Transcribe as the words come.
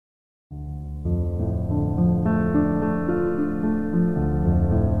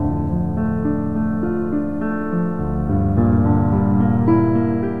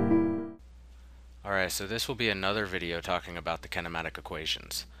Alright, so this will be another video talking about the kinematic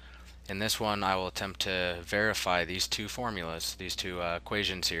equations. In this one, I will attempt to verify these two formulas, these two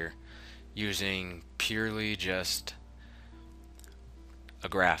equations here, using purely just a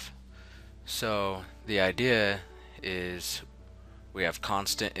graph. So the idea is we have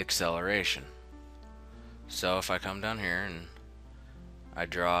constant acceleration. So if I come down here and I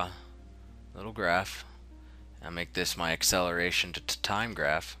draw a little graph, and I make this my acceleration to time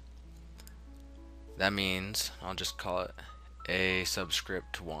graph, that means, I'll just call it a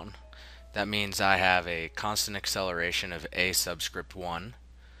subscript 1. That means I have a constant acceleration of a subscript 1.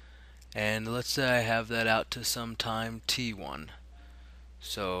 And let's say I have that out to some time t1.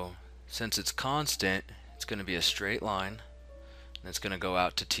 So since it's constant, it's going to be a straight line, and it's going to go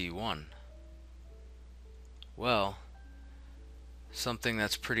out to t1. Well, something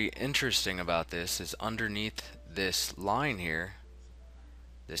that's pretty interesting about this is underneath this line here,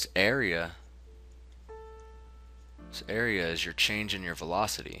 this area is your change in your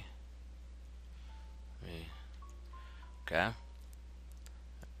velocity. Okay?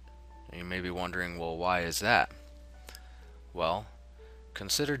 You may be wondering, well, why is that? Well,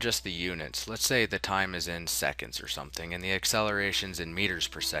 consider just the units. Let's say the time is in seconds or something, and the acceleration's in meters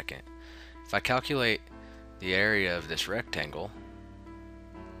per second. If I calculate the area of this rectangle,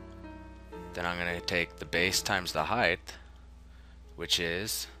 then I'm going to take the base times the height, which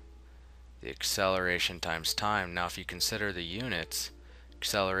is the acceleration times time. Now if you consider the units,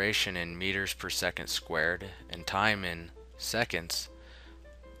 acceleration in meters per second squared and time in seconds,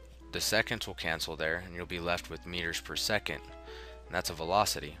 the seconds will cancel there and you'll be left with meters per second, and that's a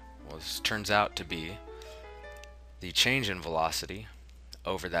velocity. Well, this turns out to be the change in velocity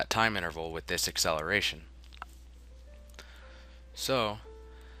over that time interval with this acceleration. So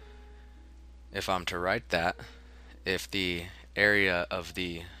if I'm to write that, if the area of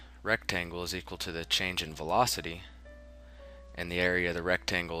the rectangle is equal to the change in velocity, and the area of the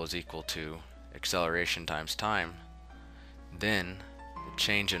rectangle is equal to acceleration times time, then the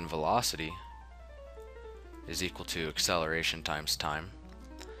change in velocity is equal to acceleration times time.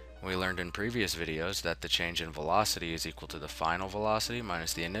 We learned in previous videos that the change in velocity is equal to the final velocity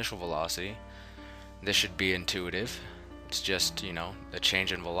minus the initial velocity. This should be intuitive. It's just, the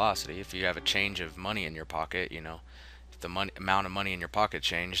change in velocity. If you have a change of money in your pocket, if the amount of money in your pocket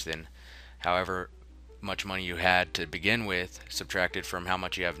changed, then however much money you had to begin with subtracted from how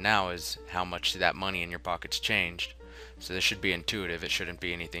much you have now is how much that money in your pocket's changed. So this should be intuitive. It shouldn't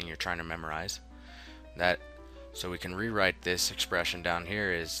be anything you're trying to memorize. So we can rewrite this expression down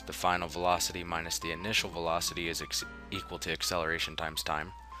here as the final velocity minus the initial velocity is equal to acceleration times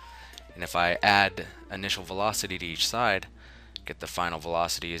time. And if I add initial velocity to each side, get the final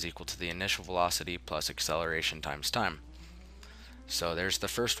velocity is equal to the initial velocity plus acceleration times time. So there's the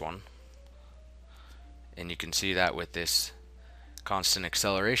first one. And you can see that with this constant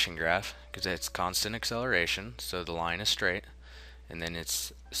acceleration graph, because it's constant acceleration, so the line is straight, and then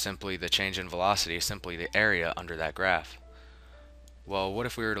it's simply the change in velocity is simply the area under that graph. Well, what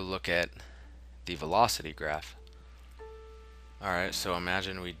if we were to look at the velocity graph? Alright, so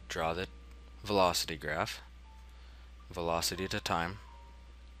imagine we draw the velocity graph, velocity to time.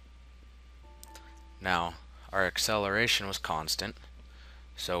 Now, our acceleration was constant,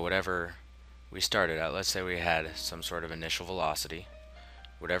 so whatever we started at, let's say we had some sort of initial velocity,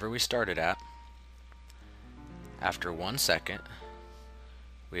 whatever we started at, after 1 second,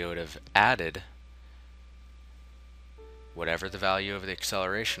 we would have added whatever the value of the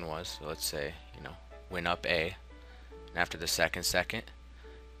acceleration was. So let's say, went up a, and after the second,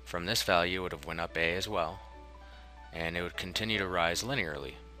 from this value it would have went up a as well, and it would continue to rise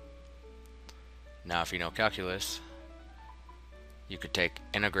linearly. Now if you know calculus, you could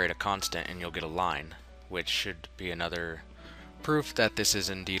integrate a constant and you'll get a line, which should be another proof that this is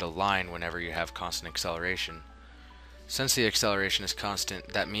indeed a line whenever you have constant acceleration. Since the acceleration is constant,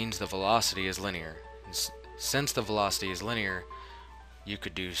 that means the velocity is linear. Since the velocity is linear, you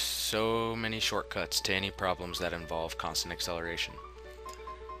could do so many shortcuts to any problems that involve constant acceleration.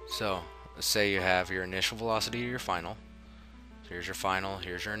 So let's say you have your initial velocity or your final. So here's your final,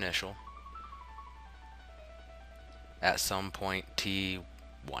 here's your initial, at some point t1.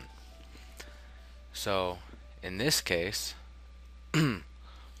 So in this case,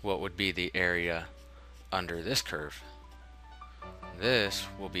 what would be the area under this curve? This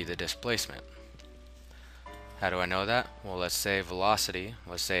will be the displacement. How do I know that? Well, let's say velocity,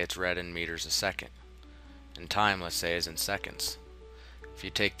 let's say it's read in meters a second, and time, let's say, is in seconds. If you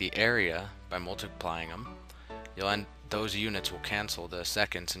take the area by multiplying them, those units will cancel the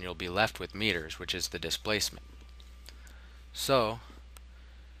seconds and you'll be left with meters, which is the displacement. So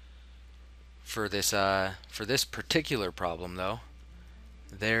For this particular problem though,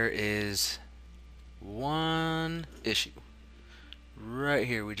 there is one issue. Right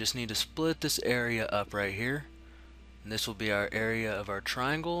here, we just need to split this area up right here. And this will be our area of our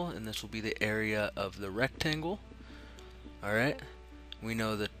triangle, and this will be the area of the rectangle. Alright, we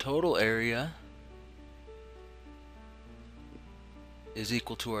know the total area is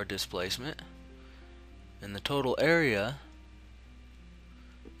equal to our displacement, and the total area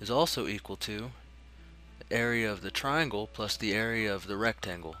is also equal to the area of the triangle plus the area of the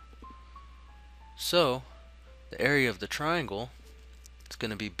rectangle. So the area of the triangle is going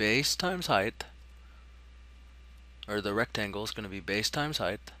to be base times height, or the rectangle is going to be base times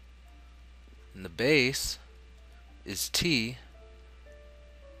height, and the base is t,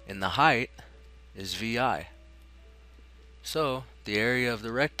 and the height is vi. So the area of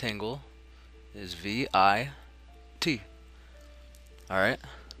the rectangle is vi t. Alright,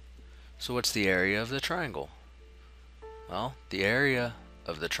 so what's the area of the triangle? Well, the area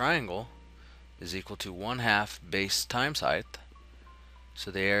of the triangle is equal to 1/2 base times height.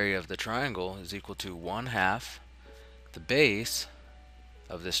 So the area of the triangle is equal to 1/2. The base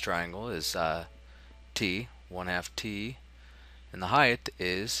of this triangle is t, 1/2 t, and the height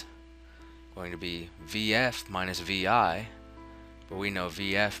is going to be VF minus VI, but we know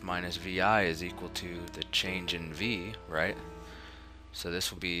VF minus VI is equal to the change in V, right? So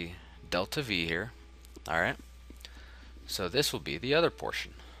this will be delta V here. Alright, so this will be the other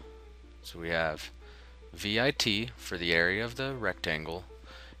portion. So we have VIT for the area of the rectangle,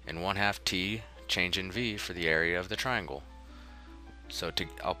 and 1/2 t change in V for the area of the triangle. So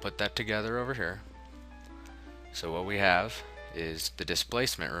I'll put that together over here. So what we have is the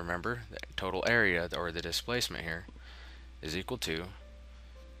displacement. Remember, the total area, or the displacement here, is equal to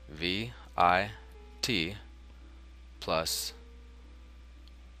VIT plus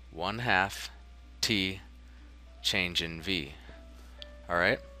 1/2 t change in V.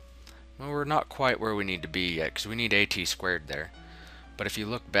 Alright, well, we're not quite where we need to be yet, because we need AT squared there. But if you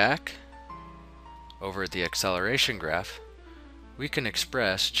look back over at the acceleration graph, we can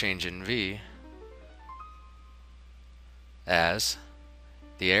express change in V as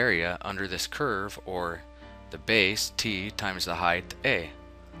the area under this curve, or the base t times the height a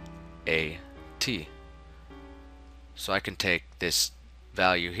t. So I can take this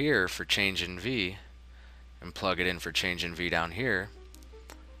value here for change in V and plug it in for change in V down here,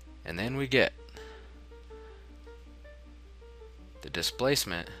 and then we get the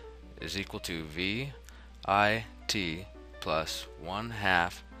displacement is equal to VIT plus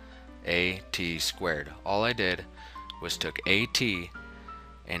 1/2 AT squared. All I did was took AT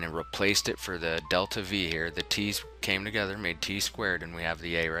and it replaced it for the delta V here. The T's came together, made T squared, and we have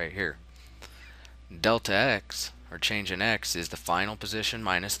the A right here. Delta X, or change in X, is the final position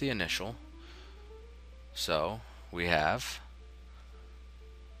minus the initial. So we have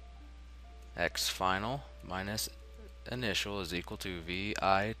X final minus initial is equal to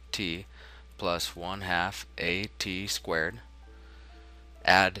VIT plus 1/2 AT squared.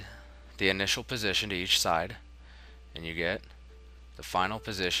 Add the initial position to each side, and you get the final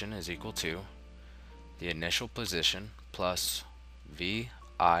position is equal to the initial position plus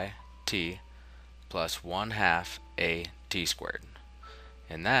VIT plus 1/2 AT squared.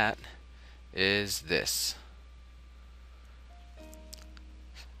 And that is this.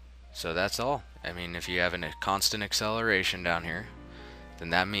 So that's all. I mean, if you have a constant acceleration down here, then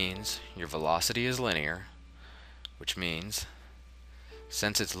that means your velocity is linear, which means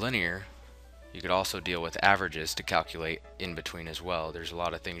since it's linear, you could also deal with averages to calculate in between as well. There's a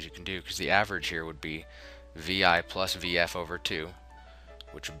lot of things you can do, because the average here would be VI plus VF over 2,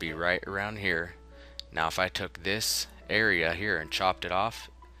 which would be right around here. Now if I took this area here and chopped it off,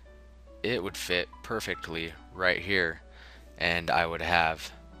 it would fit perfectly right here, and I would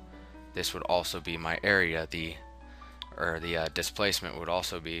have, this would also be my area, the displacement would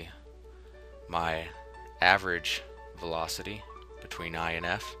also be my average velocity between I and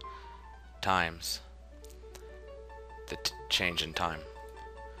F times the change in time,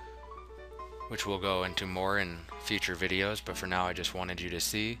 which we'll go into more in future videos, but for now I just wanted you to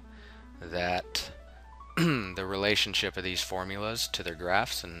see that the relationship of these formulas to their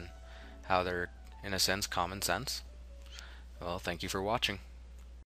graphs and how they're, in a sense, common sense. Well, thank you for watching.